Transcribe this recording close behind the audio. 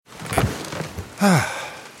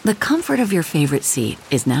The comfort of your favorite seat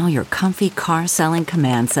is now your comfy car selling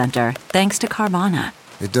command center, thanks to Carvana.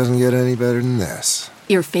 It doesn't get any better than this.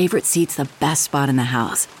 Your favorite seat's the best spot in the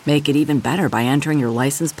house. Make it even better by entering your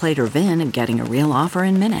license plate or VIN and getting a real offer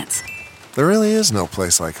in minutes. There really is no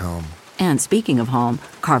place like home. And speaking of home,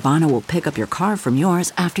 Carvana will pick up your car from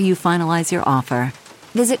yours after you finalize your offer.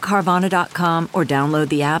 Visit Carvana.com or download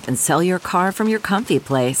the app and sell your car from your comfy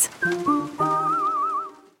place.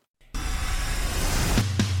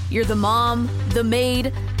 You're the mom, the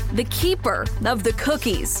maid, the keeper of the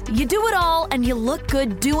cookies. You do it all and you look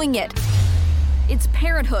good doing it. It's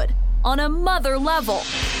parenthood on a mother level.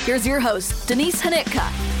 Here's your host, Denise Hanitka.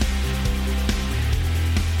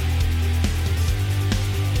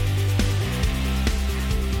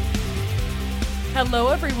 Hello,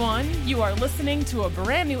 everyone. You are listening to a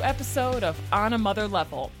brand new episode of On a Mother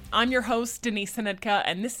Level. I'm your host, Denise Hanitka,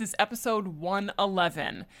 and this is episode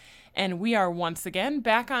 111. And we are once again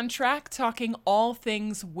back on track talking all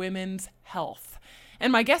things women's health.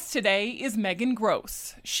 And my guest today is Megan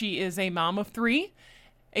Gross. She is a mom of 3,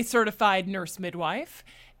 a certified nurse midwife,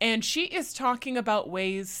 and she is talking about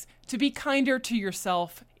ways to be kinder to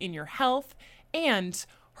yourself in your health and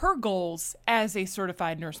her goals as a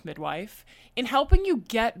certified nurse midwife in helping you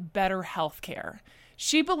get better health care.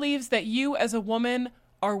 She believes that you as a woman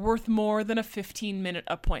are worth more than a 15-minute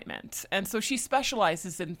appointment. And so she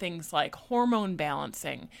specializes in things like hormone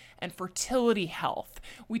balancing and fertility health.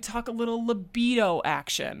 We talk a little libido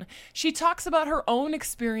action. She talks about her own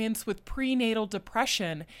experience with prenatal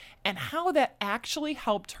depression and how that actually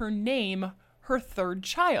helped her name her 3rd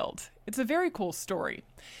child. It's a very cool story.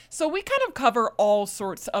 So we kind of cover all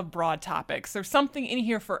sorts of broad topics. There's something in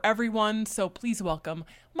here for everyone. So please welcome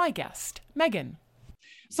my guest, Megan.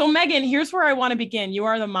 So Megan, here's where I want to begin. You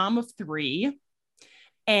are the mom of 3,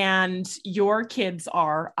 and your kids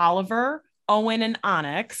are Oliver, Owen, and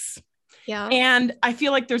Onyx. Yeah. And I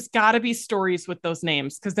feel like there's got to be stories with those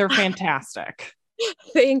names because they're fantastic.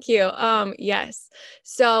 Thank you. Yes.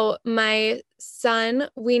 So my son,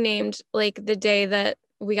 we named like the day that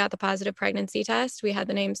we got the positive pregnancy test, we had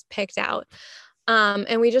the names picked out.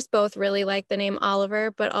 And we just both really liked the name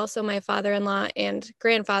Oliver, but also my father-in-law and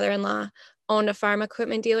grandfather-in-law owned a farm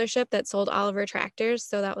equipment dealership that sold Oliver tractors.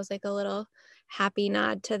 So that was like a little happy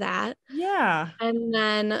nod to that. Yeah. And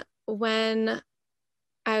then when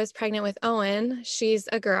I was pregnant with Owen, she's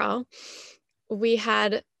a girl, we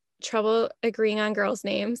had trouble agreeing on girls'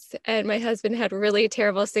 names. And my husband had really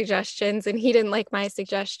terrible suggestions and he didn't like my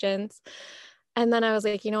suggestions. And then I was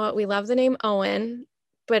like, you know what? We love the name Owen,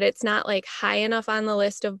 but it's not like high enough on the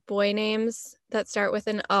list of boy names that start with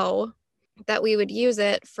an O that we would use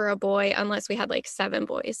it for a boy unless we had like 7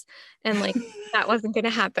 boys. And like, that wasn't going to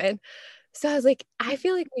happen. So I was like, I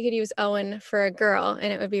feel like we could use Owen for a girl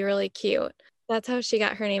and it would be really cute. That's how she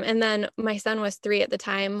got her name. And then my son was 3 at the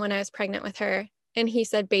time when I was pregnant with her. And he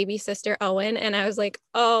said, baby sister Owen. And I was like,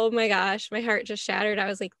 oh my gosh, my heart just shattered. I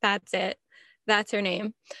was like, that's it. That's her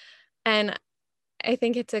name. And I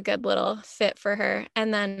think it's a good little fit for her.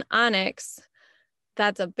 And then Onyx,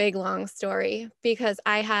 that's a big, long story because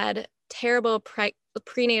I had terrible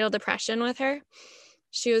prenatal depression with her.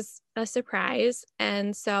 She was a surprise.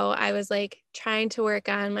 And so I was like trying to work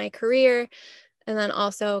on my career and then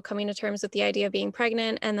also coming to terms with the idea of being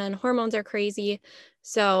pregnant, and then hormones are crazy.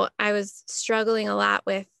 So I was struggling a lot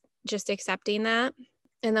with just accepting that.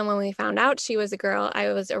 And then when we found out she was a girl,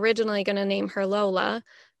 I was originally going to name her Lola,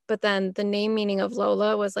 but then the name meaning of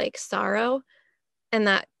Lola was like sorrow. And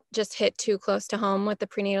that just hit too close to home with the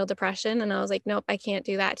prenatal depression. And I was like, nope, I can't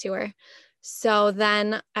do that to her. So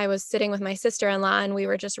then I was sitting with my sister-in-law and we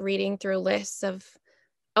were just reading through lists of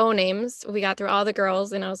O names. We got through all the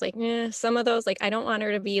girls and I was like, some of those, like, I don't want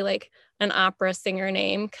her to be like an opera singer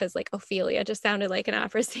name because like Ophelia just sounded like an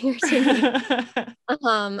opera singer to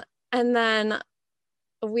me. And then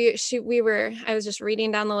I was just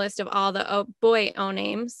reading down the list of all the boy O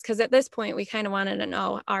names because at this point we kind of wanted to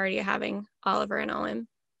know already having Oliver and Owen.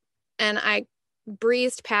 And I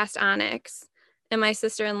breezed past Onyx and my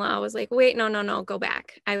sister-in-law was like, wait, no, go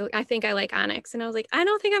back. I think I like Onyx. And I was like, I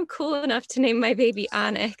don't think I'm cool enough to name my baby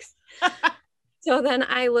Onyx. So then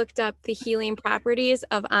I looked up the healing properties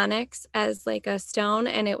of onyx as like a stone,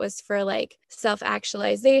 and it was for like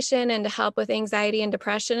self-actualization and to help with anxiety and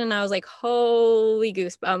depression. And I was like, holy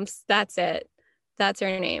goosebumps. That's it. That's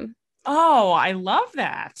her name. Oh, I love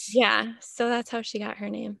that. Yeah. So that's how she got her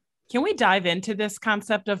name. Can we dive into this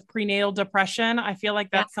concept of prenatal depression? I feel like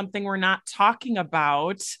that's something we're not talking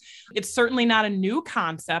about. It's certainly not a new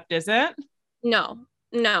concept, is it? No,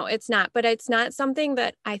 it's not. But it's not something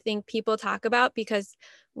that I think people talk about because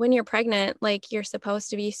when you're pregnant, like you're supposed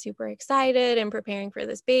to be super excited and preparing for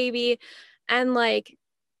this baby. And like,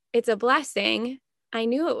 it's a blessing. I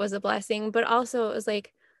knew it was a blessing, but also it was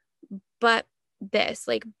like, but this,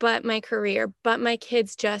 like, but my career, but my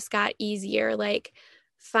kids just got easier. Like,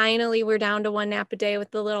 finally, we're down to one nap a day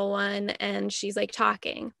with the little one, and she's like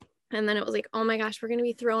talking. And then it was like, oh my gosh, we're going to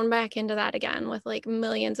be thrown back into that again with like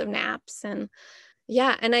millions of naps. And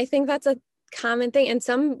yeah, and I think that's a common thing. And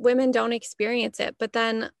some women don't experience it. But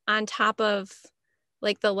then on top of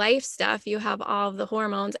like the life stuff, you have all of the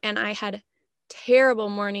hormones. And I had terrible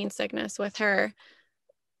morning sickness with her,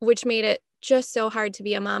 which made it just so hard to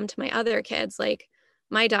be a mom to my other kids. Like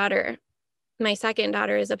my second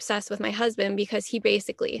daughter is obsessed with my husband because he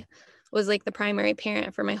basically was like the primary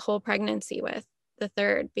parent for my whole pregnancy with the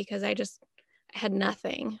third, because I had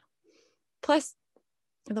nothing. Plus,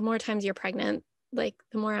 the more times you're pregnant, like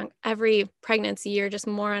the more every pregnancy, you're just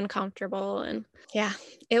more uncomfortable. And yeah,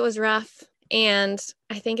 it was rough. And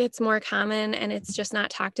I think it's more common and it's just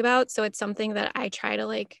not talked about. So it's something that I try to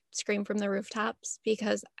like scream from the rooftops,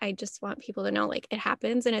 because I just want people to know like it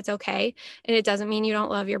happens and it's okay. And it doesn't mean you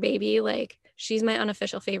don't love your baby. Like she's my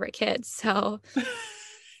unofficial favorite kid. So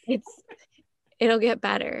it'll get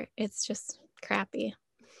better. It's just crappy.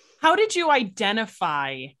 How did you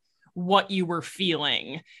identify what you were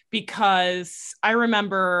feeling? Because I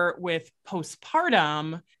remember with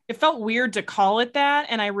postpartum, it felt weird to call it that.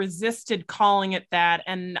 And I resisted calling it that.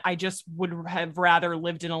 And I just would have rather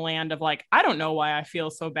lived in a land of like, I don't know why I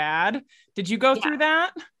feel so bad. Did you go through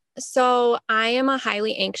that? So I am a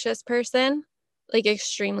highly anxious person, like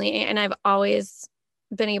extremely, and I've always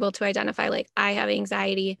been able to identify like I have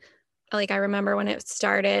anxiety. Like I remember when it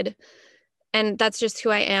started, and that's just who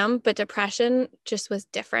I am. But depression just was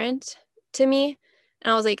different to me.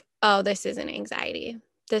 And I was like, oh, this isn't anxiety.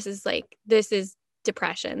 This is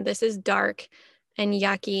depression. This is dark and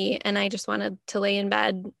yucky. And I just wanted to lay in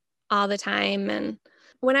bed all the time. And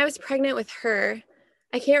when I was pregnant with her,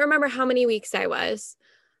 I can't remember how many weeks I was.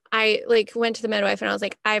 I like went to the midwife and I was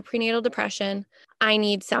like, I have prenatal depression. I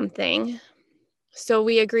need something. So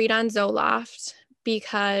we agreed on Zoloft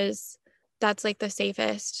because that's like the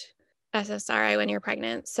safest SSRI when you're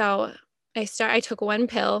pregnant. So I took one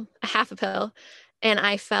pill, a half a pill, and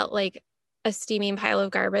I felt like a steaming pile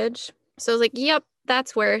of garbage. So I was like, yep,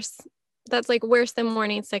 that's worse. That's like worse than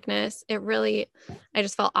morning sickness. I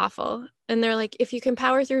just felt awful. And they're like, if you can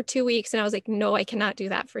power through 2 weeks. And I was like, no, I cannot do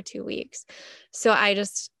that for 2 weeks. So I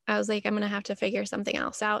was like, I'm going to have to figure something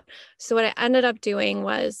else out. So what I ended up doing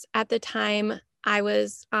was, at the time I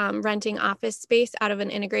was renting office space out of an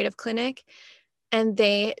integrative clinic, and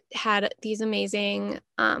they had these amazing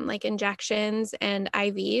like injections and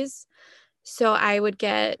IVs. So I would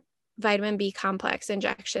get vitamin B complex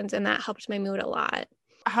injections, and that helped my mood a lot.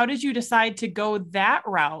 How did you decide to go that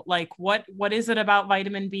route? Like what is it about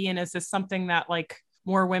vitamin B? And is this something that like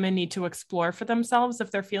more women need to explore for themselves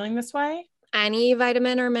if they're feeling this way? Any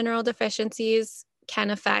vitamin or mineral deficiencies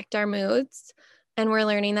can affect our moods. And we're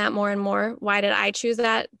learning that more and more. Why did I choose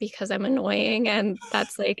that? Because I'm annoying. And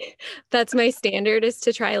that's my standard, is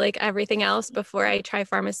to try like everything else before I try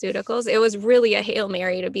pharmaceuticals. It was really a Hail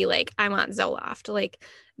Mary to be like, I want Zoloft. Like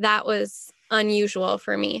that was unusual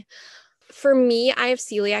for me. For me, I have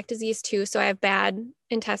celiac disease too. So I have bad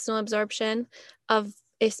intestinal absorption of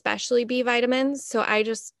especially B vitamins. So I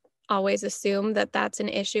just always assume that that's an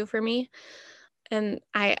issue for me. And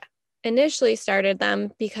I initially started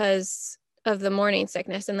them because of the morning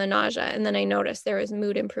sickness and the nausea. And then I noticed there was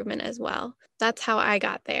mood improvement as well. That's how I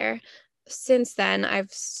got there. Since then,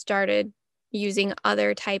 I've started using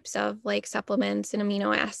other types of like supplements and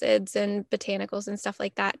amino acids and botanicals and stuff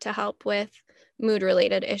like that to help with mood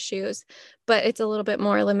related issues. But it's a little bit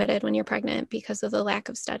more limited when you're pregnant because of the lack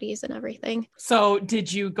of studies and everything. So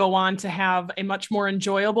did you go on to have a much more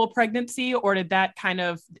enjoyable pregnancy, or is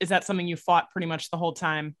that something you fought pretty much the whole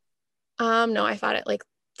time? No, I fought it like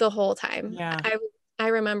the whole time. Yeah. I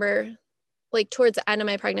remember like towards the end of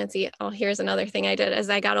my pregnancy, here's another thing I did, is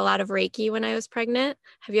I got a lot of Reiki when I was pregnant.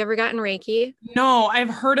 Have you ever gotten Reiki? No, I've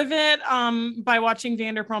heard of it by watching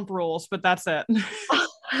Vanderpump Rules, but that's it.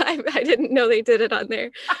 I didn't know they did it on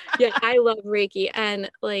there. Yeah, I love Reiki. And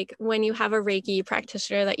like when you have a Reiki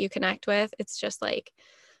practitioner that you connect with, it's just like,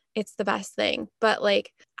 it's the best thing. But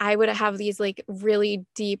like I would have these like really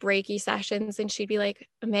deep Reiki sessions, and she'd be like,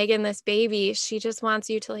 Megan, this baby, she just wants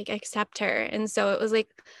you to like accept her. And so it was like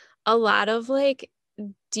a lot of like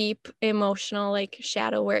deep emotional like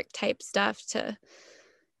shadow work type stuff to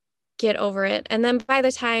get over it. And then by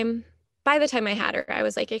the time I had her, I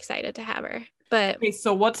was like excited to have her. But okay,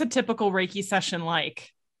 so what's a typical Reiki session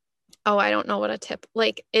like? Oh, I don't know what a tip,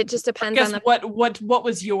 like, it just depends Guess on the. what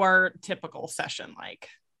was your typical session like?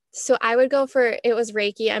 So I would go for, it was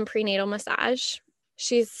Reiki and prenatal massage.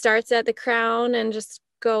 She starts at the crown and just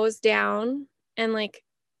goes down and like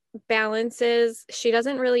balances. She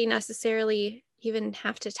doesn't really necessarily even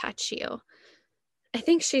have to touch you. I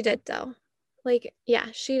think she did though. Like, yeah,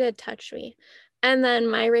 she did touch me. And then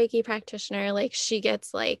my Reiki practitioner, like, she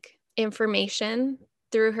gets like information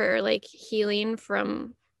through her like healing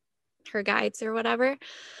from her guides or whatever.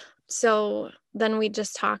 So then we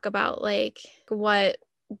just talk about like what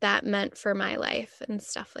that meant for my life and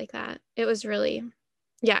stuff like that. It was really,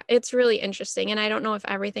 yeah, it's really interesting. And I don't know if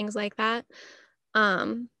everything's like that.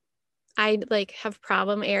 I like have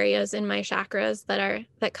problem areas in my chakras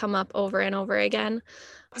that come up over and over again.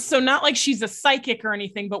 So not like she's a psychic or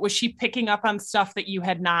anything, but was she picking up on stuff that you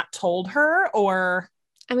had not told her, or?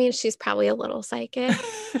 I mean, she's probably a little psychic.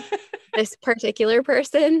 This particular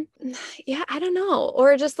person. Yeah, I don't know.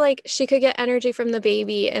 Or just like she could get energy from the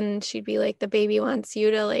baby and she'd be like, the baby wants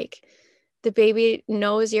you to like, the baby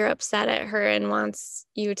knows you're upset at her and wants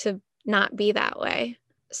you to not be that way.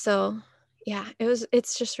 So yeah,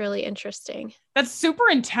 it's just really interesting. That's super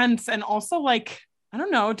intense. And also like, I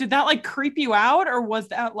don't know, did that like creep you out, or was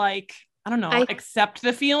that like, I don't know, accept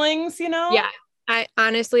the feelings, you know? Yeah, I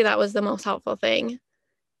honestly, that was the most helpful thing.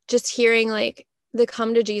 Just hearing like the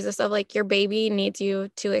come to Jesus of like, your baby needs you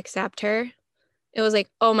to accept her. It was like,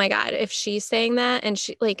 oh my God, if she's saying that, and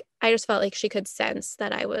she like, I just felt like she could sense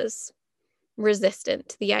that I was resistant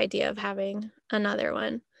to the idea of having another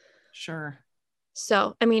one. Sure.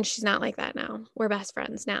 So, I mean, she's not like that now. We're best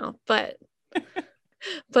friends now, but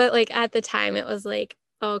like at the time it was like,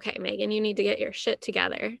 okay, Megan, you need to get your shit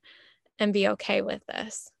together and be okay with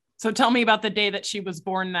this. So tell me about the day that she was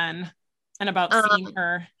born then, and about seeing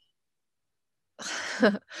her.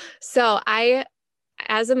 So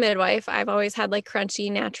as a midwife, I've always had like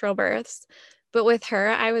crunchy natural births, but with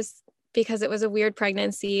her, because it was a weird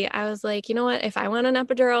pregnancy, I was like, you know what, if I want an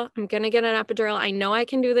epidural, I'm going to get an epidural. I know I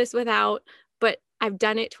can do this without, but I've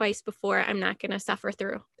done it twice before. I'm not going to suffer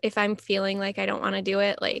through. If I'm feeling like I don't want to do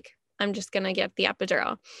it, like I'm just going to get the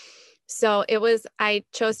epidural. So I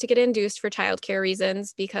chose to get induced for childcare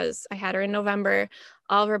reasons because I had her in November.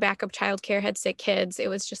 All of her backup childcare had sick kids. It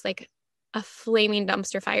was just like a flaming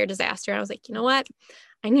dumpster fire disaster. And I was like, you know what?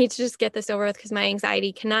 I need to just get this over with because my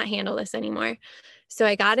anxiety cannot handle this anymore. So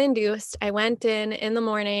I got induced. I went in the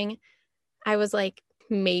morning. I was like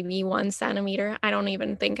maybe 1 centimeter. I don't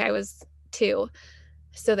even think I was 2.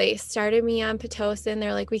 So they started me on Pitocin.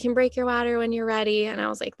 They're like, we can break your water when you're ready. And I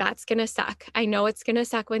was like, that's going to suck. I know it's going to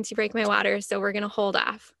suck once you break my water. So we're going to hold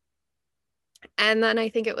off. And then I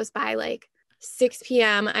think it was by like 6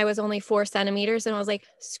 p.m. I was only 4 centimeters and I was like,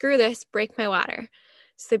 screw this, break my water.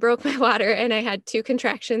 So they broke my water and I had 2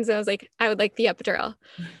 contractions. And I was like, I would like the epidural.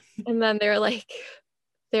 And then they're like,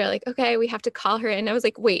 okay, we have to call her in. I was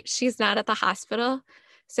like, wait, she's not at the hospital.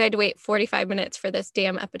 So I had to wait 45 minutes for this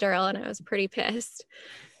damn epidural. And I was pretty pissed.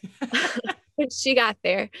 When she got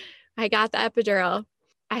there, I got the epidural.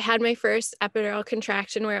 I had my first epidural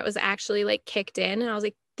contraction where it was actually like kicked in. And I was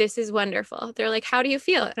like, this is wonderful. They're like, how do you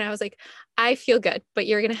feel? And I was like, I feel good, but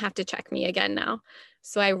you're going to have to check me again now.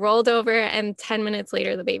 So I rolled over and 10 minutes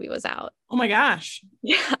later, the baby was out. Oh my gosh.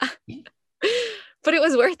 Yeah. But it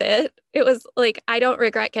was worth it. It was like, I don't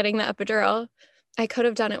regret getting the epidural. I could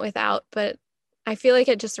have done it without, but I feel like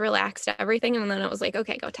it just relaxed everything. And then it was like,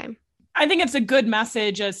 okay, go time. I think it's a good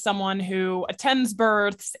message as someone who attends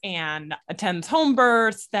births and attends home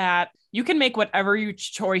births that you can make whatever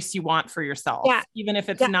choice you want for yourself, even if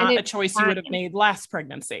it's not a choice you would have made last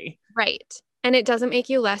pregnancy. Right. And it doesn't make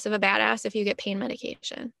you less of a badass if you get pain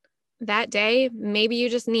medication. That day, maybe you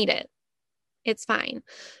just need it. It's fine.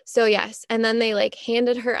 So yes. And then they like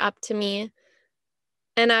handed her up to me.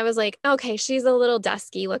 And I was like, okay, she's a little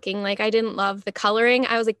dusky looking. Like I didn't love the coloring.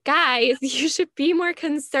 I was like, guys, you should be more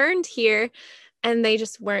concerned here. And they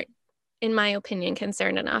just weren't, in my opinion,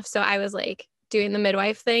 concerned enough. So I was like doing the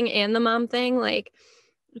midwife thing and the mom thing, like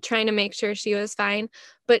trying to make sure she was fine.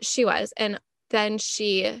 But she was. And then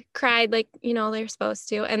she cried like, you know, they're supposed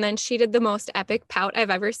to. And then she did the most epic pout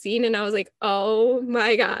I've ever seen. And I was like, oh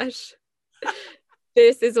my gosh,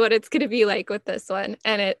 this is what it's going to be like with this one.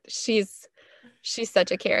 And she's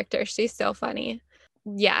such a character. She's so funny.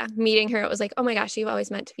 Yeah. Meeting her, it was like, oh my gosh, you've always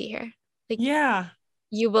meant to be here. Like, yeah,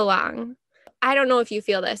 you belong. I don't know if you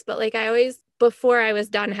feel this, but like before I was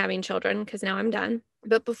done having children, because now I'm done.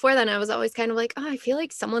 But before then I was always kind of like, oh, I feel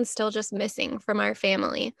like someone's still just missing from our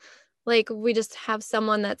family. Like we just have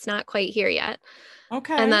someone that's not quite here yet.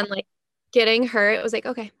 Okay. And then like getting her, it was like,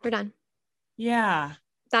 okay, we're done. Yeah.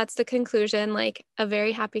 that's the conclusion, like a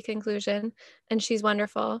very happy conclusion. And she's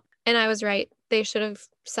wonderful. And I was right. They should have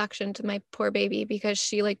suctioned my poor baby because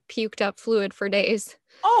she like puked up fluid for days.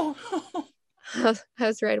 Oh, I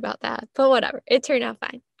was right about that, but whatever. It turned out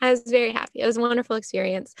fine. I was very happy. It was a wonderful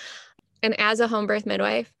experience. And as a home birth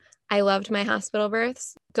midwife, I loved my hospital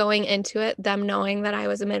births. Going into it, them knowing that I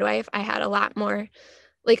was a midwife, I had a lot more,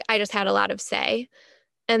 like I just had a lot of say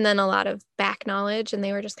and then a lot of back knowledge. And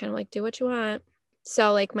they were just kind of like, do what you want.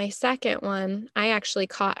 So like my second one, I actually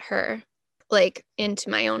caught her like into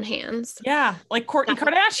my own hands. yeah. Like Kourtney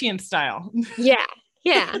Kardashian style. Yeah.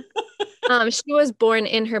 Yeah. She was born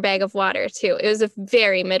in her bag of water too. It was a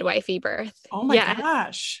very midwifey birth. Oh my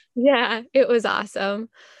gosh. Yeah. It was awesome.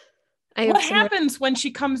 What happens when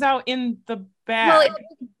she comes out in the bag? Well, it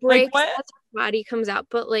breaks what? as her body comes out,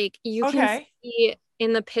 but like you can see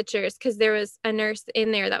in the pictures, because there was a nurse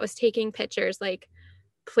in there that was taking pictures like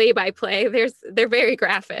play by play. They're very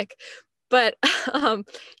graphic, but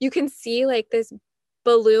you can see like this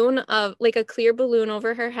balloon of like a clear balloon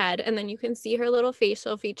over her head, and then you can see her little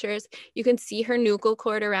facial features. You can see her nuchal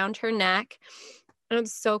cord around her neck. It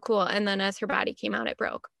was so cool. And then as her body came out, it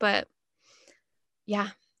broke. But yeah,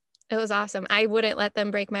 it was awesome. I wouldn't let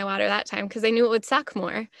them break my water that time because I knew it would suck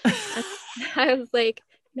more. I was like,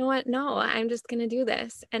 you know what? No, I'm just going to do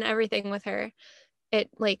this. And everything with her, it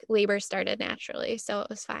like labor started naturally. So it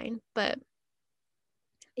was fine. But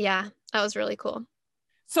yeah, that was really cool.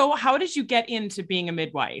 So how did you get into being a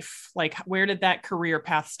midwife? Like, where did that career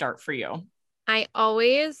path start for you? I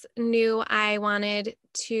always knew I wanted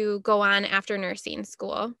to go on after nursing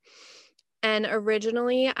school. And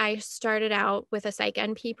originally I started out with a psych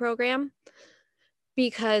NP program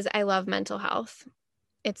because I love mental health.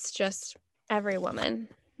 It's just every woman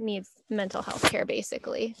needs mental health care,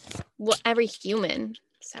 basically. Well, every human.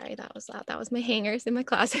 Sorry, that was loud. That was my hangers in my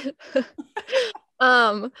closet.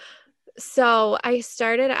 So I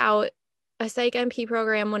started out a psych NP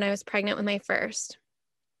program when I was pregnant with my first.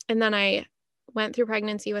 And then I went through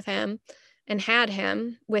pregnancy with him and had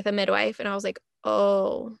him with a midwife. And I was like,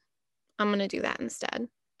 oh, I'm going to do that instead.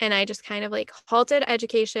 And I just kind of like halted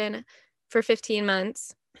education for 15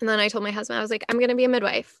 months. And then I told my husband, I was like, I'm going to be a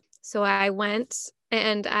midwife. So I went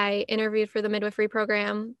and I interviewed for the midwifery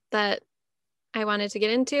program that I wanted to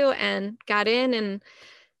get into and got in. And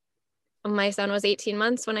my son was 18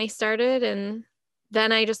 months when I started. And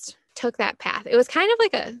then I just took that path. It was kind of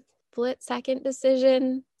like a split second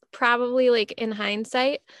decision, probably like in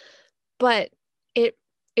hindsight, but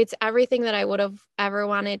it's everything that I would have ever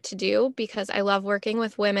wanted to do because I love working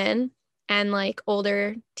with women and like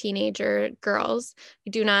older teenager girls.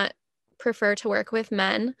 I do not prefer to work with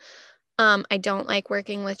men. I don't like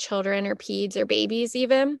working with children or peds or babies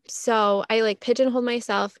even. So I like pigeonholed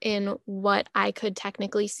myself in what I could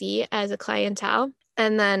technically see as a clientele.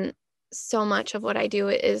 And then so much of what I do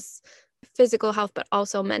is physical health, but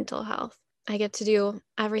also mental health. I get to do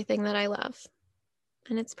everything that I love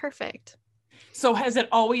and it's perfect. So has it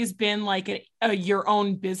always been like your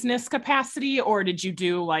own business capacity, or did you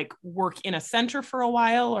do like work in a center for a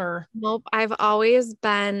while or? Nope. I've always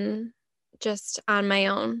been just on my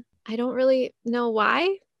own. I don't really know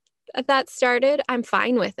why that started. I'm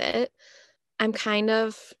fine with it. I'm kind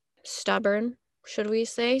of stubborn, should we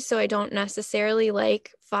say? So I don't necessarily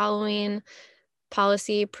like following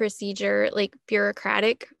policy, procedure, like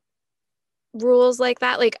bureaucratic rules like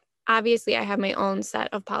that. Like obviously I have my own set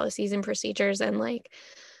of policies and procedures and like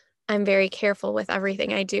I'm very careful with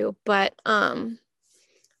everything I do, but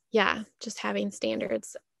yeah, just having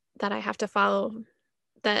standards that I have to follow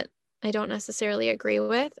that I don't necessarily agree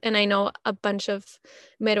with. And I know a bunch of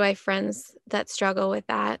midwife friends that struggle with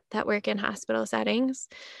that work in hospital settings.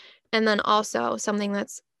 And then also something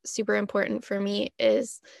that's super important for me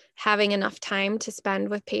is having enough time to spend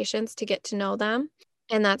with patients to get to know them.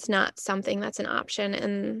 And that's not something that's an option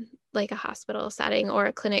in like a hospital setting or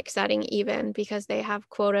a clinic setting even, because they have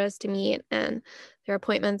quotas to meet and their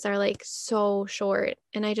appointments are like so short.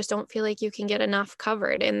 And I just don't feel like you can get enough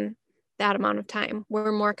covered in that amount of time.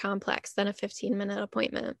 We're more complex than a 15-minute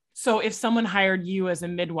appointment. So if someone hired you as a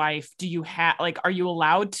midwife, do you have like, are you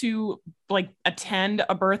allowed to like attend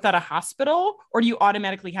a birth at a hospital, or do you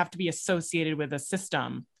automatically have to be associated with a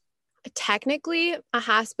system? Technically, a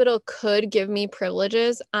hospital could give me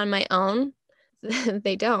privileges on my own.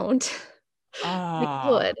 They don't. They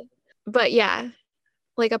could. But yeah,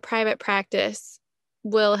 like a private practice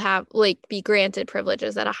will have like be granted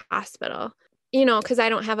privileges at a hospital, you know, because I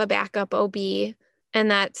don't have a backup OB,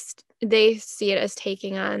 and they see it as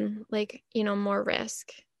taking on like, you know, more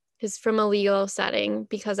risk is from a legal setting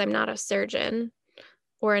because I'm not a surgeon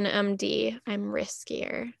or an MD, I'm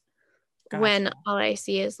riskier. when Gotcha. all I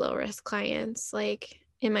see is low risk clients. Like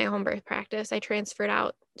in my home birth practice, I transferred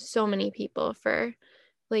out so many people for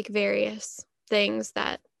like various things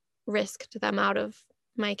that risked them out of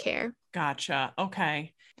my care. Gotcha.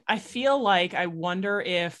 Okay. I feel like I wonder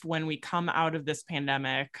if when we come out of this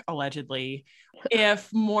pandemic, allegedly,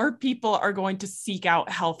 if more people are going to seek out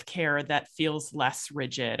healthcare that feels less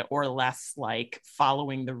rigid or less like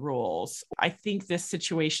following the rules. I think this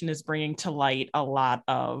situation is bringing to light a lot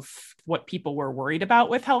of what people were worried about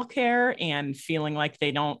with healthcare and feeling like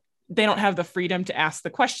they don't have the freedom to ask the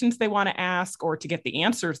questions they want to ask or to get the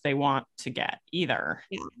answers they want to get either.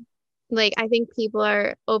 Yeah. Like, I think people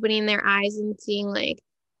are opening their eyes and seeing like,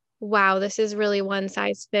 wow, this is really one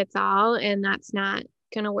size fits all, and that's not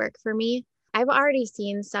going to work for me. I've already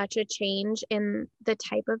seen such a change in the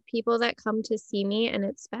type of people that come to see me, and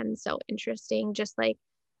it's been so interesting, just like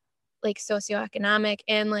socioeconomic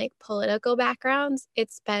and like political backgrounds.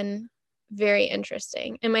 It's been very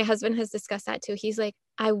interesting. And my husband has discussed that too. He's like,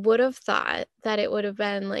 I would have thought that it would have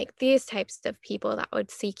been like these types of people that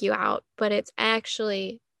would seek you out, but it's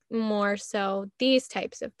actually more so these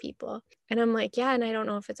types of people. And I'm like, yeah, and I don't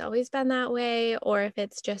know if it's always been that way or if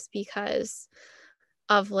it's just because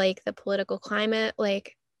of like the political climate.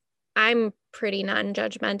 Like, I'm pretty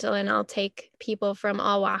non-judgmental and I'll take people from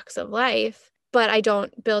all walks of life, but I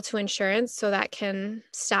don't bill to insurance. So that can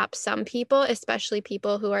stop some people, especially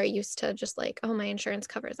people who are used to just like, oh, my insurance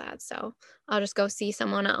covers that, so I'll just go see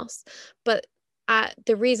someone else. But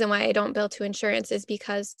the reason why I don't bill to insurance is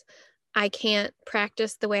because I can't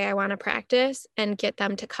practice the way I want to practice and get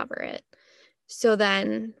them to cover it. So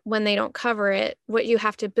then when they don't cover it, what you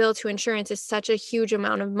have to bill to insurance is such a huge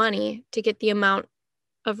amount of money to get the amount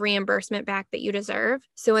of reimbursement back that you deserve.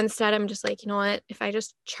 So instead, I'm just like, you know what, if I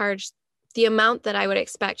just charge the amount that I would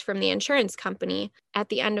expect from the insurance company, at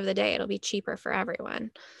the end of the day, it'll be cheaper for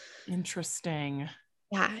everyone. Interesting.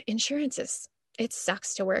 Yeah, insurance it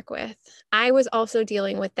sucks to work with. I was also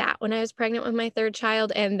dealing with that when I was pregnant with my third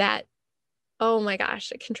child, and that, oh my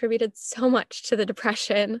gosh, it contributed so much to the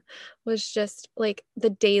depression, was just like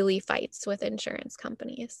the daily fights with insurance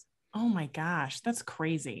companies. Oh my gosh, that's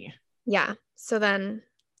crazy. Yeah. So then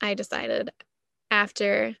I decided,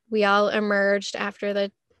 after we all emerged after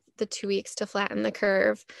the 2 weeks to flatten the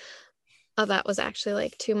curve, that was actually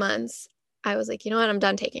like 2 months, I was like, you know what, I'm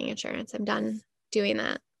done taking insurance. I'm done doing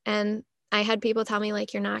that. And I had people tell me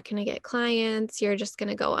like, you're not going to get clients, you're just going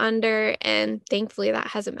to go under. And thankfully that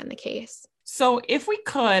hasn't been the case. So if we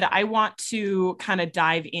could, I want to kind of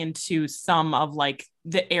dive into some of like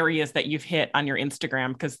the areas that you've hit on your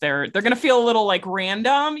Instagram, because they're going to feel a little like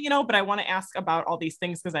random, but I want to ask about all these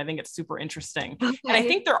things because I think it's super interesting. Okay. And I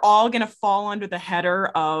think they're all going to fall under the header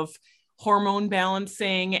of hormone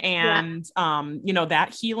balancing and,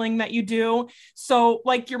 that healing that you do. So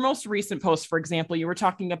like your most recent post, for example, you were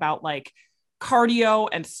talking about like cardio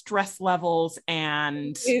and stress levels.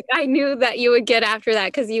 And I knew that you would get after that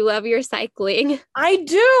because you love your cycling. I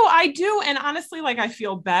do. And honestly, like I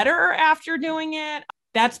feel better after doing it.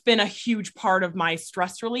 That's been a huge part of my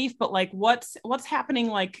stress relief, but like what's happening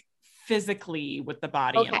like physically with the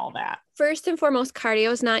body and all that? First and foremost,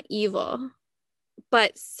 cardio is not evil,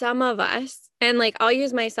 but some of us, and like I'll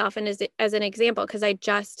use myself as an example because I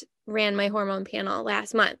just ran my hormone panel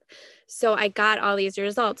last month. So I got all these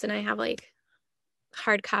results and I have like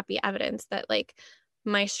hard copy evidence that like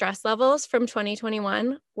my stress levels from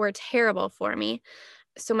 2021 were terrible for me.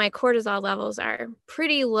 So my cortisol levels are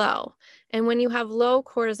pretty low. And when you have low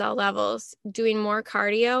cortisol levels, doing more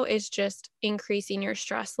cardio is just increasing your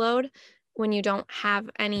stress load when you don't have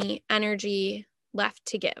any energy left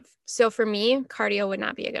to give. So for me, cardio would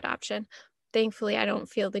not be a good option. Thankfully, I don't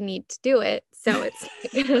feel the need to do it. So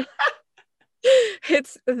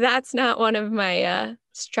that's not one of my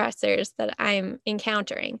stressors that I'm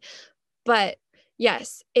encountering. But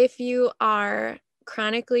yes, if you are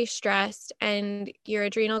chronically stressed and your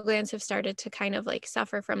adrenal glands have started to kind of like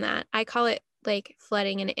suffer from that, I call it like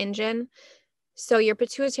flooding an engine. So your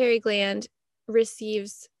pituitary gland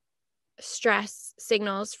receives stress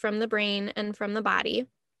signals from the brain and from the body,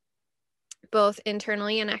 both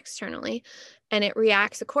internally and externally, and it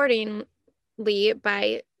reacts accordingly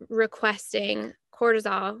by requesting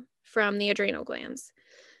cortisol from the adrenal glands.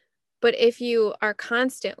 But if you are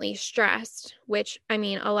constantly stressed, which I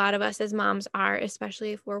mean, a lot of us as moms are,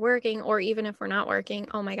 especially if we're working or even if we're not working,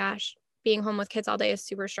 oh my gosh, being home with kids all day is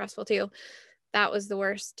super stressful too. That was the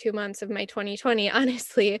worst 2 months of my 2020,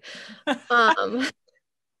 honestly.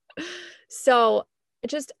 So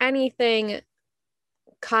just anything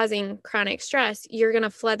causing chronic stress, you're going to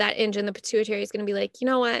flood that engine. The pituitary is going to be like, you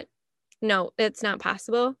know what? No, it's not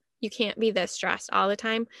possible. you can't be this stressed all the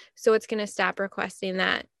time. So it's going to stop requesting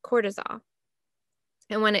that cortisol.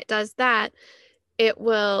 And when it does that, it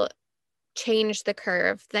will change the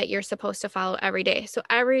curve that you're supposed to follow every day. So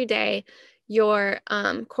every day, your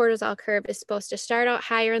cortisol curve is supposed to start out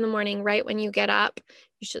higher in the morning. Right when you get up,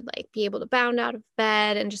 you should like be able to bound out of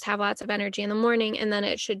bed and just have lots of energy in the morning. And then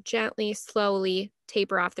it should gently, slowly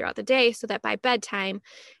taper off throughout the day so that by bedtime,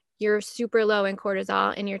 you're super low in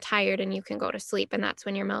cortisol and you're tired and you can go to sleep. And that's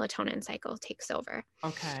when your melatonin cycle takes over.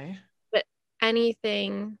 Okay. But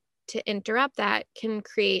anything to interrupt that can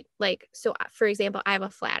create like, so for example, I have a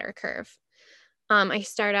flatter curve. I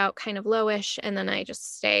start out kind of lowish and then I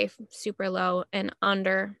just stay super low and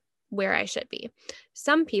under where I should be.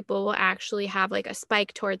 Some people will actually have like a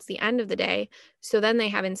spike towards the end of the day. So then they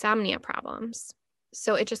have insomnia problems.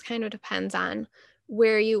 So it just kind of depends on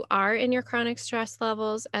where you are in your chronic stress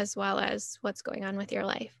levels, as well as what's going on with your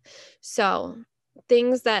life. So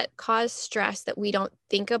things that cause stress that we don't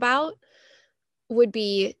think about would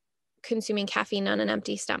be consuming caffeine on an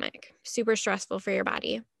empty stomach. Super stressful for your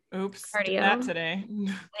body. Oops. Cardio. Did that today.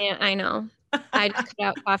 Yeah, I know. I just cut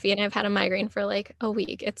out coffee and I've had a migraine for like a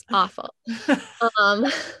week. It's awful.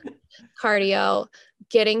 Cardio,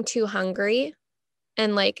 getting too hungry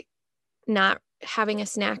and like not having a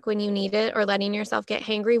snack when you need it or letting yourself get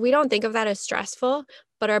hangry. We don't think of that as stressful,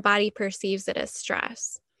 but our body perceives it as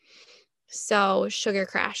stress. So sugar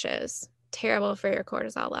crashes, terrible for your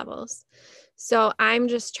cortisol levels. So I'm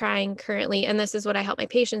just trying currently, and this is what I help my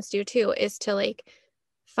patients do too, is to like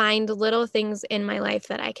find little things in my life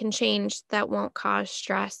that I can change that won't cause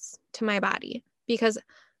stress to my body, because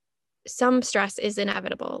some stress is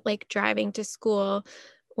inevitable, like driving to school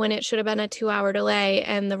when it should have been a 2-hour delay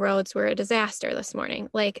and the roads were a disaster this morning.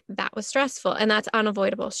 Like that was stressful and that's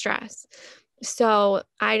unavoidable stress. So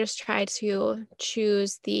I just try to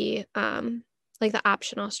choose the like the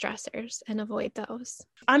optional stressors and avoid those.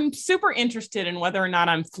 I'm super interested in whether or not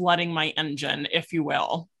I'm flooding my engine, if you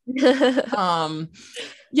will.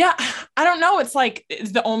 Yeah, I don't know. It's like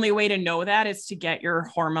the only way to know that is to get your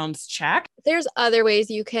hormones checked. There's other ways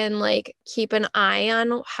you can like keep an eye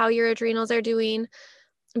on how your adrenals are doing.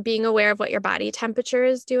 Being aware of what your body temperature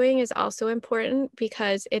is doing is also important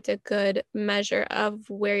because it's a good measure of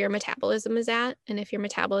where your metabolism is at. And if your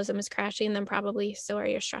metabolism is crashing, then probably so are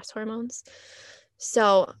your stress hormones.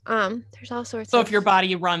 So there's all sorts of... So if your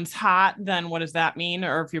body runs hot, then what does that mean?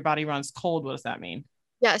 Or if your body runs cold, what does that mean?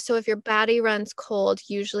 Yeah. So if your body runs cold,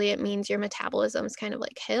 usually it means your metabolism is kind of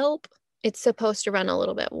like help. It's supposed to run a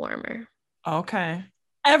little bit warmer. Okay.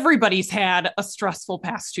 Everybody's had a stressful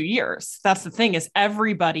past 2 years. That's the thing, is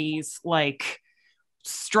everybody's like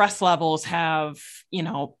stress levels have, you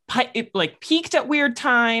know, like peaked at weird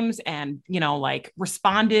times and, you know, like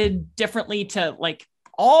responded differently to like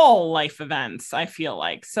all life events, I feel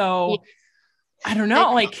like. So yeah. I don't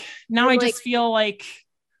know. Like now I just feel like,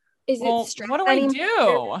 is well, it stress what do I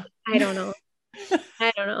do? I don't know.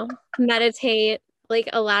 I don't know. Meditate. Like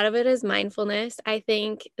a lot of it is mindfulness. I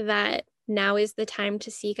think that now is the time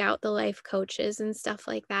to seek out the life coaches and stuff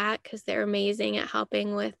like that, because they're amazing at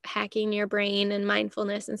helping with hacking your brain and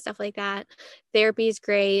mindfulness and stuff like that. Therapy is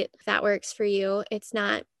great if that works for you. It's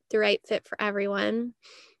not the right fit for everyone.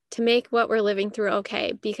 To make what we're living through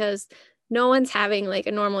okay, because no one's having like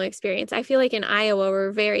a normal experience. I feel like in Iowa,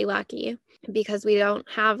 we're very lucky because we don't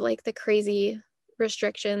have like the crazy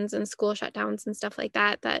restrictions and school shutdowns and stuff like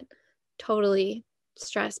that that totally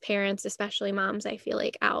stress parents, especially moms, I feel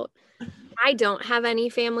like out. I don't have any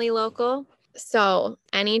family local. So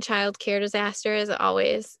any childcare disaster is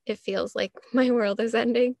always, it feels like my world is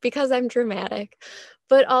ending because I'm dramatic.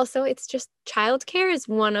 But also it's just childcare is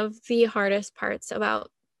one of the hardest parts about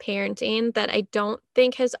parenting that I don't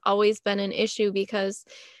think has always been an issue, because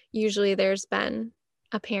usually there's been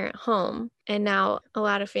a parent home, and now a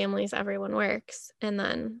lot of families, everyone works. And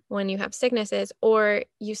then when you have sicknesses or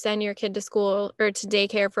you send your kid to school or to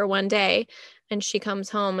daycare for one day and she comes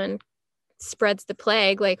home and spreads the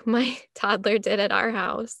plague like my toddler did at our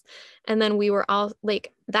house. And then we were all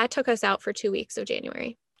like, that took us out for 2 weeks of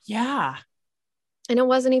January. Yeah. And it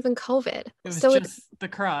wasn't even COVID. It was just the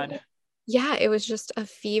crud. Yeah, it was just a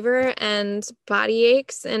fever and body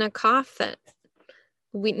aches and a cough that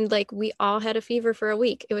we all had a fever for a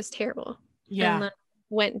week. It was terrible. Yeah. And then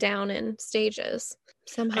went down in stages.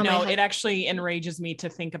 Somehow I know it actually enrages me to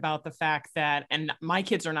think about the fact that, and my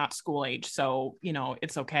kids are not school age, so, you know,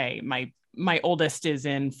 it's okay. My oldest is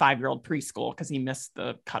in 5-year-old preschool because he missed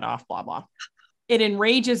the cutoff, blah, blah. It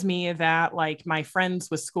enrages me that like my friends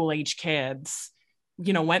with school age kids,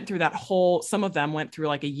 you know, went through some of them went through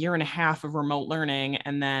like a 1.5 years of remote learning.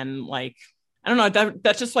 And then like I don't know,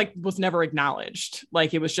 that just like was never acknowledged.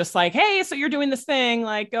 Like, it was just like, hey, so you're doing this thing,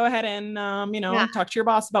 like, go ahead and, Yeah. talk to your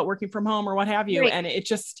boss about working from home or what have you. Right. And it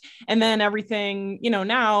just, and then everything,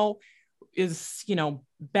 now is,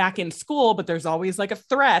 back in school, but there's always like a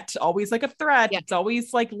threat, Yeah. It's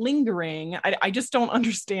always like lingering. I just don't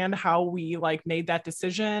understand how we like made that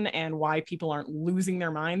decision and why people aren't losing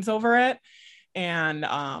their minds over it. And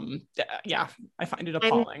yeah, I find it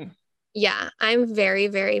appalling. I'm very,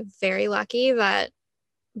 very, very lucky that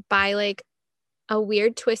by like a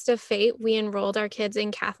weird twist of fate, we enrolled our kids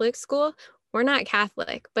in Catholic school. We're not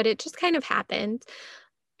Catholic, but it just kind of happened.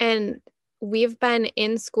 And we've been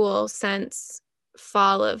in school since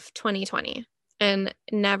fall of 2020. And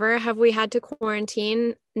never have we had to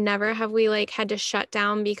quarantine. Never have we like had to shut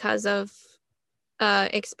down because of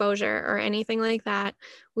exposure or anything like that.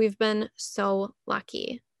 We've been so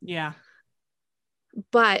lucky. Yeah.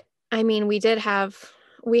 But I mean, we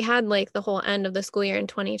had like the whole end of the school year in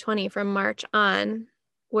 2020 from March on,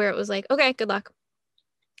 where it was like, okay, good luck.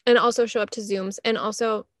 And also show up to Zooms and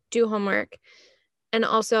also do homework. And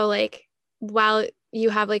also like, while you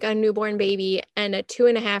have like a newborn baby and a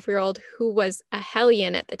 2.5-year-old who was a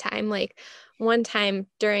hellion at the time, like one time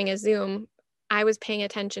during a Zoom, I was paying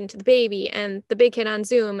attention to the baby and the big kid on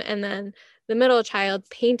Zoom, and then the middle child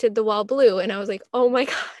painted the wall blue. And I was like, oh my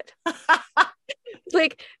God.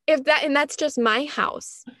 Like and that's just my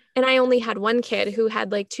house. And I only had one kid who had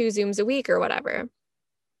like 2 Zooms a week or whatever.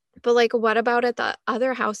 But like, what about at the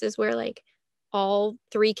other houses where like all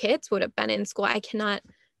 3 kids would have been in school? I cannot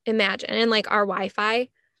imagine. And like our Wi-Fi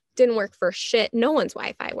didn't work for shit. No one's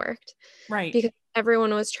Wi-Fi worked. Right. Because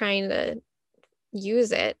everyone was trying to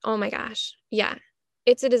use it. Oh my gosh. Yeah.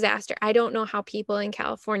 It's a disaster. I don't know how people in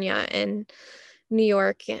California and New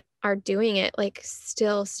York are doing it, like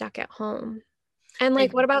still stuck at home. And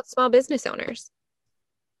like, what about small business owners?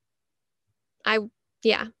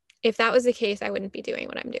 If that was the case, I wouldn't be doing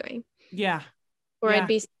what I'm doing. Yeah. Or Yeah. I'd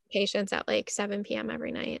be seeing patients at like 7 p.m.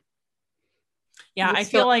 every night. Yeah. I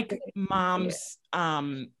feel like moms,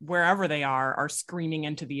 wherever they are screaming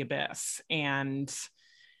into the abyss, and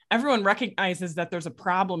everyone recognizes that there's a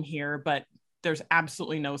problem here, but there's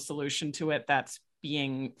absolutely no solution to it that's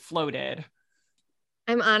being floated.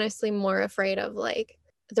 I'm honestly more afraid of like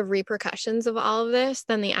the repercussions of all of this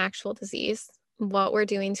than the actual disease, what we're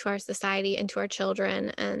doing to our society and to our children,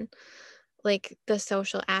 and like the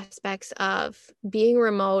social aspects of being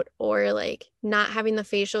remote or like not having the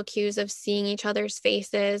facial cues of seeing each other's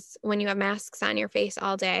faces when you have masks on your face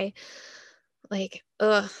all day. Like,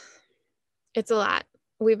 it's a lot.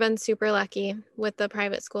 We've been super lucky with the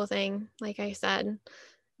private school thing. Like I said,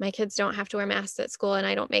 my kids don't have to wear masks at school, and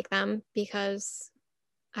I don't make them because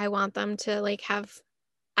I want them to like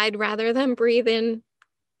I'd rather them breathe in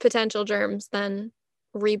potential germs than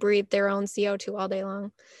rebreathe their own CO2 all day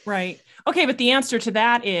long. Right. Okay. But the answer to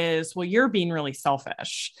that is, well, you're being really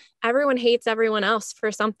selfish. Everyone hates everyone else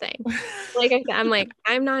for something. Like I said, I'm like,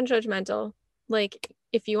 I'm non-judgmental. Like,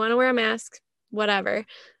 if you want to wear a mask, whatever.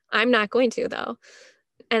 I'm not going to though.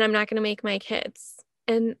 And I'm not going to make my kids.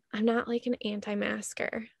 And I'm not like an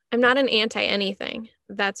anti-masker. I'm not an anti-anything.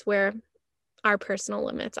 That's where our personal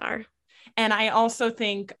limits are. And I also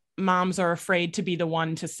think moms are afraid to be the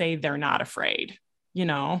one to say they're not afraid,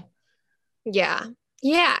 Yeah.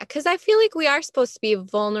 Yeah. Because I feel like we are supposed to be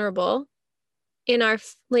vulnerable in our,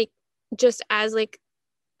 like, just as like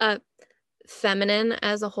a feminine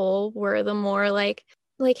as a whole. We're the more like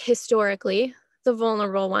historically the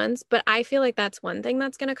vulnerable ones. But I feel like that's one thing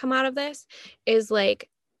that's going to come out of this is like,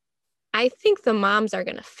 I think the moms are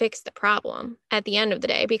going to fix the problem at the end of the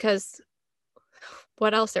day, because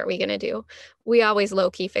what else are we going to do? We always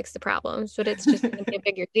low-key fix the problems, but it's just going to be a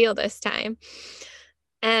bigger deal this time.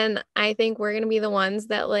 And I think we're going to be the ones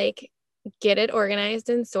that like get it organized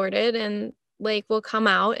and sorted, and like we'll come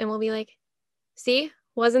out and we'll be like, see,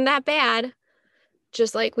 wasn't that bad?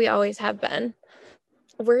 Just like we always have been.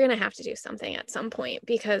 We're going to have to do something at some point,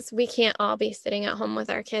 because we can't all be sitting at home with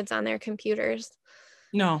our kids on their computers.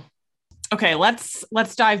 No. Okay, let's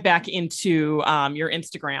dive back into your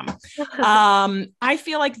Instagram. I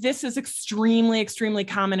feel like this is extremely, extremely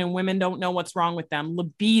common, and women don't know what's wrong with them.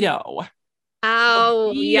 Libido.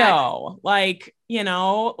 Oh, yeah. Like,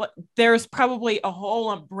 there's probably a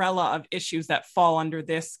whole umbrella of issues that fall under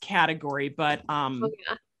this category, but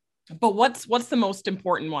but what's the most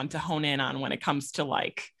important one to hone in on when it comes to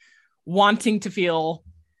like wanting to feel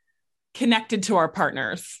connected to our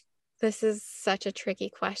partners? This is such a tricky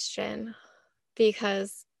question,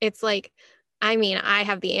 because it's like, I mean, I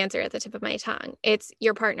have the answer at the tip of my tongue. It's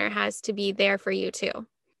your partner has to be there for you too.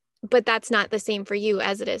 But that's not the same for you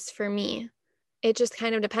as it is for me. it just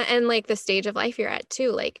kind of depends. And like the stage of life you're at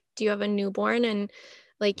too. Like, do you have a newborn and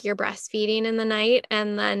like you're breastfeeding in the night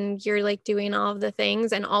and then you're like doing all of the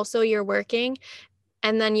things and also you're working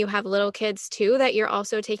and then you have little kids too that you're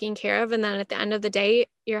also taking care of. And then at the end of the day,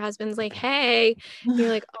 your husband's like, hey, you're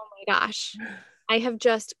like, oh my gosh, I have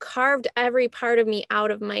just carved every part of me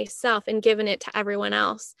out of myself and given it to everyone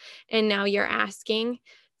else. And now you're asking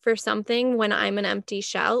for something when I'm an empty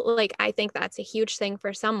shell. Like, I think that's a huge thing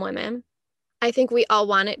for some women. I think we all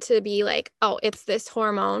want it to be like, oh, it's this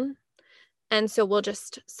hormone. And so we'll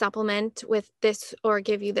just supplement with this or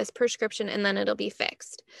give you this prescription and then it'll be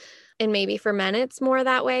fixed. And maybe for men, it's more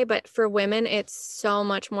that way. But for women, it's so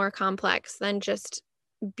much more complex than just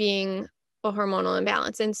being a hormonal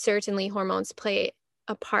imbalance. And certainly hormones play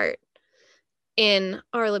a part in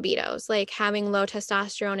our libidos. Like having low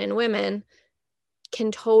testosterone in women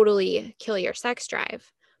can totally kill your sex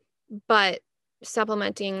drive. But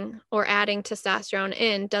supplementing or adding testosterone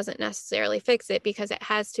in doesn't necessarily fix it because it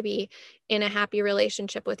has to be in a happy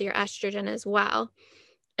relationship with your estrogen as well.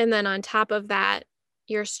 And then on top of that,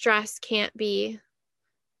 your stress can't be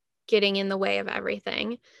getting in the way of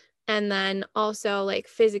everything. And then also like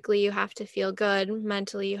physically, you have to feel good.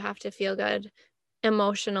 Mentally, you have to feel good.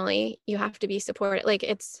 Emotionally, you have to be supported. Like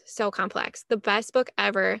it's so complex. The best book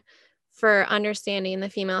ever for understanding the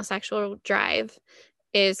female sexual drive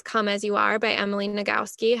is Come As You Are by Emily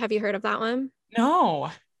Nagoski. Have you heard of that one?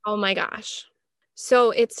 No. Oh my gosh.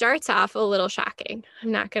 So it starts off a little shocking.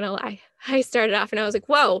 I'm not going to lie. I started off and I was like,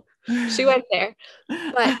 whoa, she went there.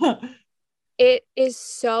 But it is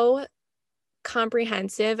so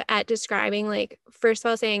comprehensive at describing, like, first of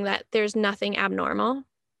all, saying that there's nothing abnormal.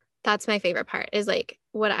 That's my favorite part is like,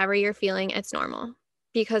 whatever you're feeling, it's normal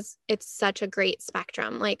because it's such a great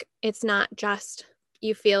spectrum. Like, it's not just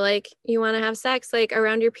you feel like you want to have sex like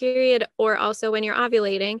around your period or also when you're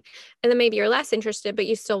ovulating and then maybe you're less interested, but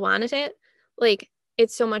you still wanted it. Like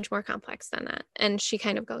it's so much more complex than that. And she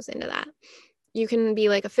kind of goes into that. You can be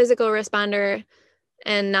like a physical responder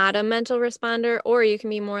and not a mental responder, or you can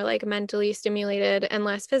be more like mentally stimulated and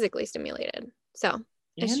less physically stimulated. So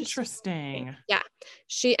it's interesting. Yeah.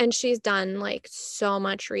 She's done like so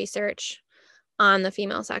much research on the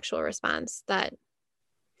female sexual response that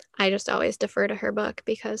I just always defer to her book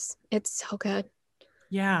because it's so good.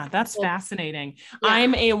 Yeah, that's fascinating. Yeah.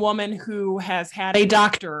 I'm a woman who has had a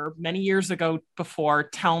doctor many years ago before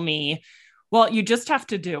tell me, well, you just have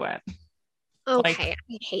to do it. Okay, like,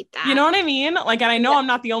 I hate that. You know what I mean? Like, and I know I'm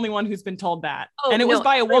not the only one who's been told that. And it was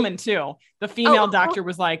by a woman too. The female doctor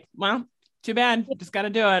was like, well, too bad. You just got to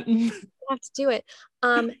do it. You have to do it.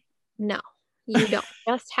 No, you don't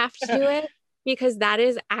just have to do it. Because that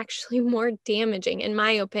is actually more damaging, in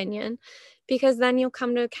my opinion, because then you'll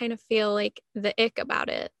come to kind of feel like the ick about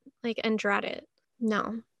it, like, and dread it.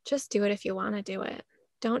 No, just do it if you want to do it.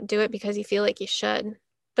 Don't do it because you feel like you should.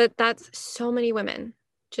 But that's so many women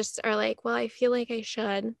just are like, well, I feel like I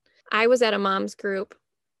should. I was at a mom's group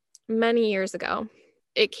many years ago.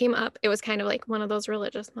 It came up. It was kind of like one of those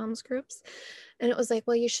religious moms groups. And it was like,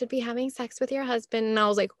 well, you should be having sex with your husband. And I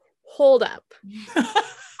was like, hold up.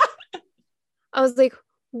 I was like,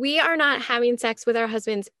 we are not having sex with our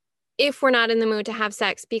husbands if we're not in the mood to have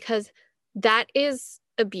sex because that is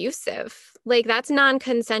abusive. Like that's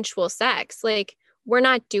non-consensual sex. Like we're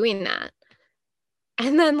not doing that.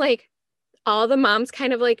 And then like all the moms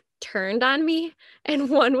kind of like turned on me and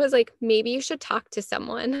one was like, maybe you should talk to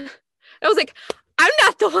someone. I was like, I'm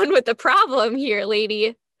not the one with the problem here,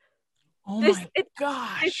 lady. Oh my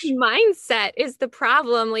gosh. This mindset is the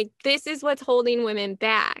problem. Like this is what's holding women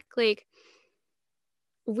back. Like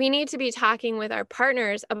we need to be talking with our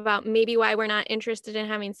partners about maybe why we're not interested in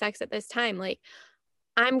having sex at this time. Like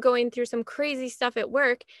I'm going through some crazy stuff at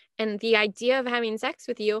work and the idea of having sex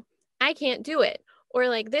with you, I can't do it. Or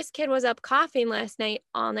like this kid was up coughing last night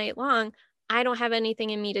all night long. I don't have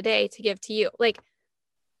anything in me today to give to you. Like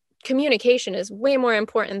communication is way more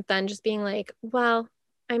important than just being like, well,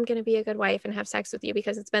 I'm going to be a good wife and have sex with you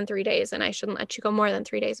because it's been 3 days and I shouldn't let you go more than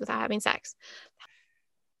 3 days without having sex.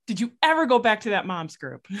 Did you ever go back to that mom's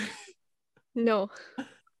group? No.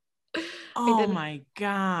 Oh my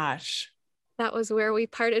gosh. That was where we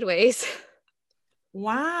parted ways.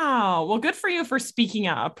 Wow. Well, good for you for speaking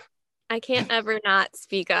up. I can't ever not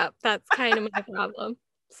speak up. That's kind of my problem.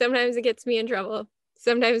 Sometimes it gets me in trouble.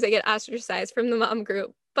 Sometimes I get ostracized from the mom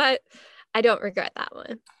group, but I don't regret that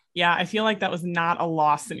one. Yeah, I feel like that was not a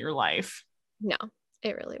loss in your life. No.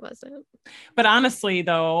 It really wasn't. But honestly,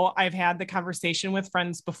 though, I've had the conversation with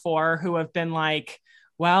friends before who have been like,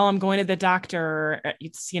 well, I'm going to the doctor.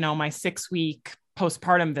 It's, my 6-week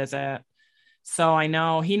postpartum visit. So I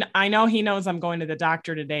know he knows I'm going to the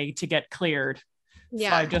doctor today to get cleared.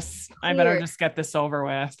 Yeah. So I better just get this over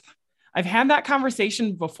with. I've had that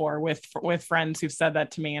conversation before with friends who've said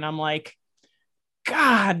that to me. And I'm like,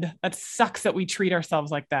 God, that sucks that we treat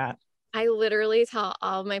ourselves like that. I literally tell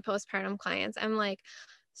all of my postpartum clients, I'm like,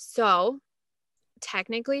 so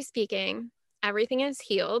technically speaking, everything is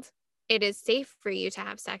healed. It is safe for you to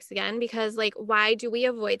have sex again, because like, why do we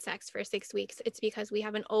avoid sex for 6 weeks? It's because we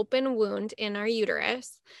have an open wound in our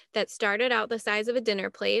uterus that started out the size of a dinner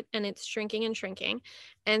plate and it's shrinking and shrinking.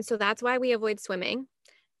 And so that's why we avoid swimming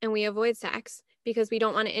and we avoid sex, because we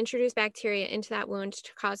don't want to introduce bacteria into that wound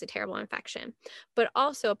to cause a terrible infection. But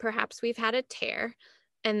also perhaps we've had a tear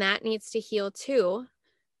and that needs to heal too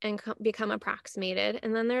and become approximated.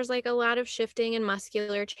 And then there's like a lot of shifting and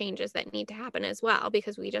muscular changes that need to happen as well,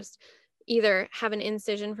 because we just either have an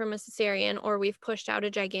incision from a cesarean or we've pushed out a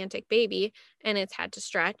gigantic baby and it's had to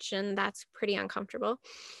stretch, and that's pretty uncomfortable.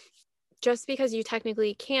 Just because you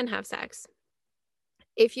technically can have sex,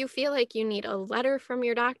 if you feel like you need a letter from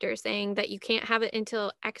your doctor saying that you can't have it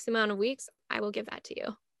until X amount of weeks, I will give that to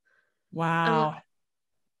you. Wow.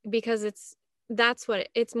 Because it's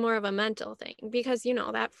more of a mental thing, because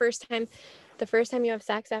the first time you have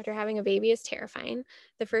sex after having a baby is terrifying.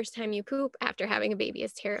 The first time you poop after having a baby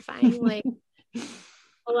is terrifying. Like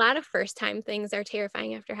a lot of first time things are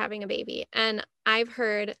terrifying after having a baby. And I've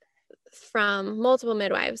heard from multiple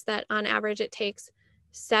midwives that on average it takes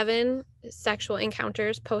 7 sexual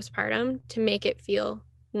encounters postpartum to make it feel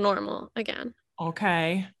normal again.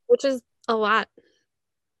 Okay. Which is a lot.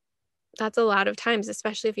 That's a lot of times,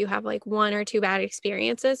 especially if you have like 1 or 2 bad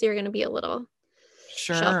experiences, you're going to be a little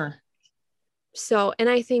Sure. shocked. So, and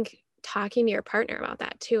I think talking to your partner about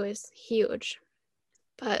that too is huge.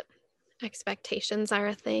 But expectations are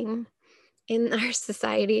a thing in our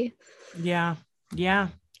society. Yeah. Yeah.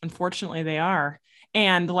 Unfortunately, they are.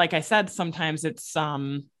 And like I said, sometimes it's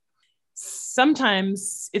not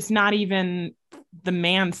even the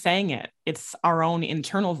man saying it. It's our own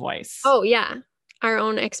internal voice. Oh, yeah. Our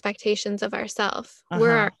own expectations of ourselves.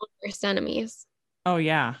 We're our own worst enemies. Oh,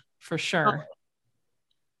 yeah, for sure.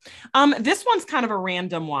 This one's kind of a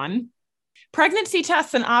random one. Pregnancy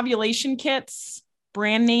tests and ovulation kits,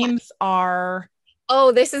 brand names are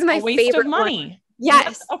this is my a waste favorite of money. One.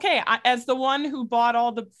 Yes. Okay. As the one who bought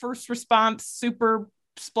all the first response, super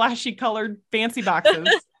splashy colored fancy boxes,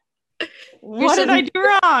 what did I do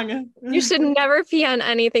wrong? You should never pee on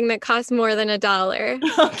anything that costs more than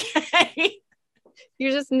 $1. Okay.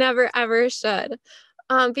 You just never, ever should.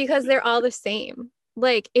 Because they're all the same.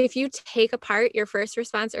 Like if you take apart your first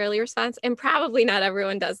response, early response, and probably not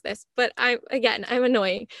everyone does this, but I'm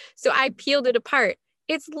annoying. So I peeled it apart.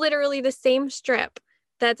 It's literally the same strip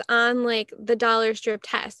that's on like the dollar strip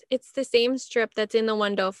test. It's the same strip that's in the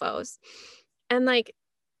Wondofos. And like,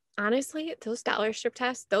 honestly, those dollar strip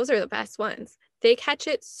tests, those are the best ones. They catch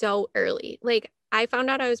it so early. Like I found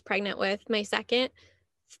out I was pregnant with my second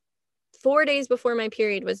 4 days before my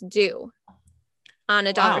period was due on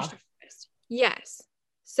a dollar strip test. Yes.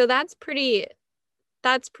 So that's pretty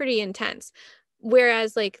intense.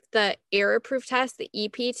 Whereas like the error-proof test, the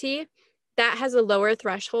EPT, that has a lower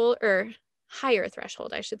threshold, or higher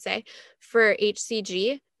threshold, I should say, for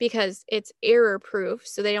HCG, because it's error-proof.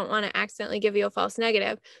 So they don't want to accidentally give you a false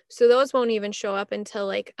negative. So those won't even show up until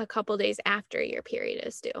like a couple days after your period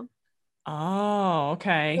is due. Oh,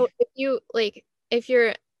 okay. So if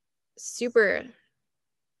you're super,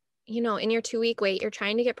 in your 2-week wait, you're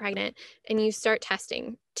trying to get pregnant and you start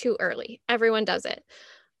testing too early. Everyone does it.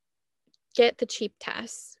 Get the cheap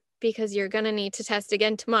tests, because you're going to need to test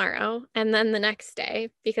again tomorrow and then the next day,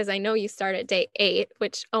 because I know you start at day 8,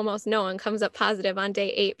 which almost no one comes up positive on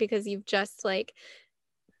day 8 because you've just like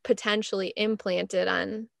potentially implanted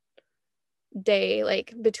on day,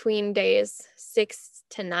 like between days 6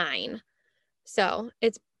 to 9. So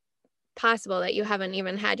it's possible that you haven't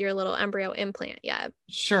even had your little embryo implant yet.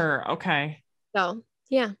 Sure. Okay. So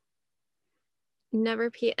yeah,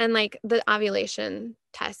 never pee. And like the ovulation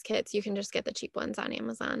test kits, you can just get the cheap ones on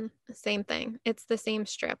Amazon. Same thing. It's the same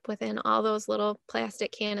strip within all those little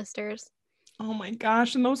plastic canisters. Oh my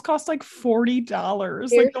gosh. And those cost like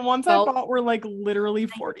 $40. Like the ones I bought were like literally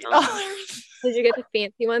 $40. Did you get the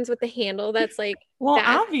fancy ones with the handle that's like, well,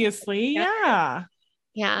 obviously, yeah.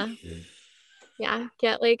 Yeah. Yeah.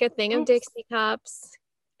 Get like a thing of Dixie cups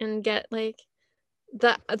and get like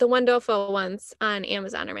the Wondofo ones on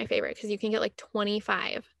Amazon are my favorite, because you can get like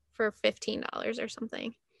 25 for $15 or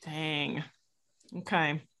something. Dang.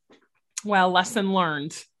 Okay. Well, lesson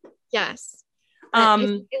learned. Yes. If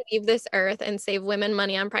you can leave this earth and save women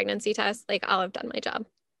money on pregnancy tests, like I'll have done my job.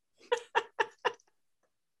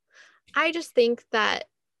 I just think that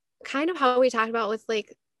kind of how we talked about with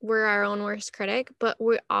like we're our own worst critic, but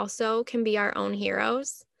we also can be our own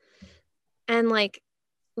heroes. And like,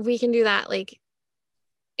 we can do that like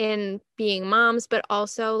in being moms, but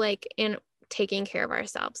also like in taking care of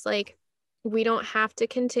ourselves. Like, we don't have to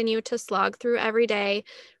continue to slog through every day,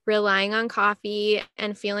 relying on coffee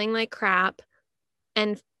and feeling like crap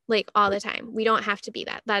and like all the time. We don't have to be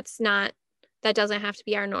that. That doesn't have to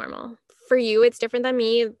be our normal. For you, it's different than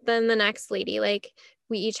me, than the next lady. Like,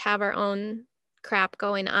 we each have our own crap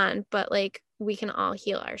going on, but like, we can all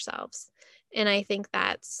heal ourselves. And I think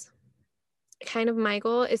that's kind of my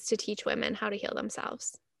goal, is to teach women how to heal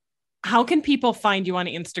themselves. How can people find you on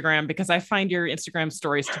Instagram? Because I find your Instagram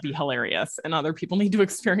stories to be hilarious and other people need to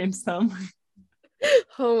experience them.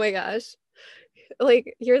 Oh my gosh.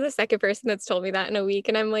 Like, you're the second person that's told me that in a week.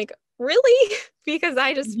 And I'm like, really? Because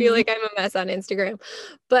I just feel like I'm a mess on Instagram.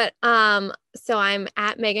 But so I'm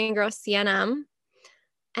at Megan Gross CNM.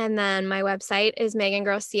 And then my website is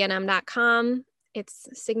megangrosscnm.com. It's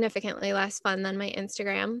significantly less fun than my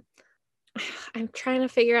Instagram. I'm trying to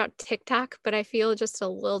figure out TikTok, but I feel just a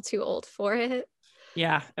little too old for it.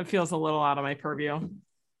 Yeah, it feels a little out of my purview.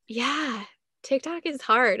 Yeah, TikTok is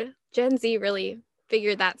hard. Gen Z really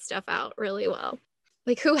figured that stuff out really well.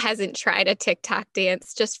 Like, who hasn't tried a TikTok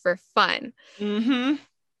dance just for fun? Mm-hmm.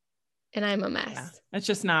 And I'm a mess. Yeah, it's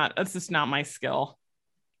just not my skill.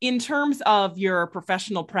 In terms of your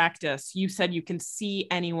professional practice, you said you can see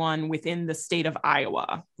anyone within the state of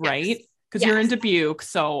Iowa, right? Yes. Because you're in Dubuque,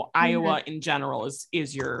 so Iowa in general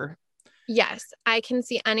is your... Yes, I can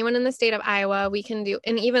see anyone in the state of Iowa. We can do,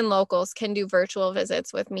 and even locals can do virtual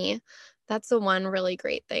visits with me. That's the one really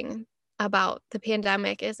great thing about the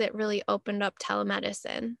pandemic, is it really opened up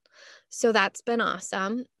telemedicine. So that's been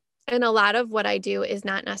awesome. And a lot of what I do is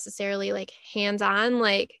not necessarily like hands-on.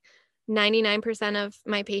 Like, 99% of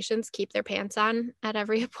my patients keep their pants on at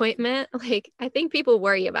every appointment. Like, I think people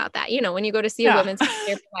worry about that. You know, when you go to see a women's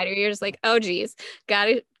care provider, you're just like, oh geez,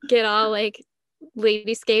 gotta get all like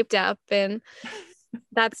lady-scaped up. And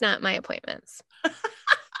that's not my appointments.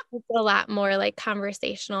 It's a lot more like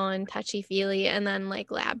conversational and touchy-feely, and then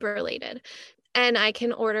like lab related. And I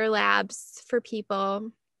can order labs for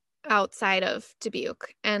people outside of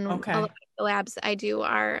Dubuque. And a lot of the labs I do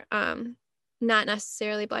are not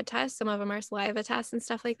necessarily blood tests. Some of them are saliva tests and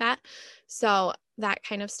stuff like that. So that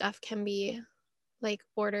kind of stuff can be like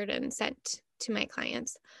ordered and sent to my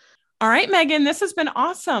clients. All right, Megan, this has been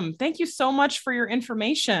awesome. Thank you so much for your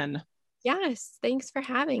information. Yes, thanks for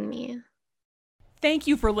having me. Thank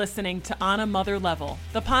you for listening to On a Mother Level,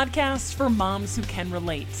 the podcast for moms who can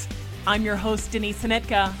relate. I'm your host, Denise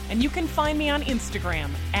Hanitka, and you can find me on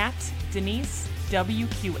Instagram at Denise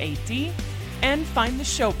WQAD, and find the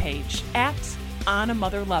show page at On a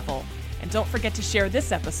Mother Level. And don't forget to share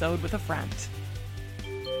this episode with a friend.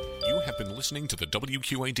 You have been listening to the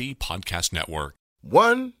WQAD Podcast Network.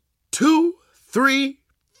 1, 2, 3,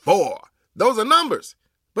 4. Those are numbers,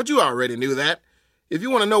 but you already knew that. If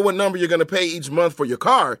you want to know what number you're going to pay each month for your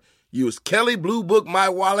car, use Kelley Blue Book My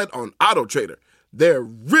Wallet on AutoTrader. They're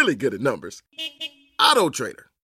really good at numbers. AutoTrader.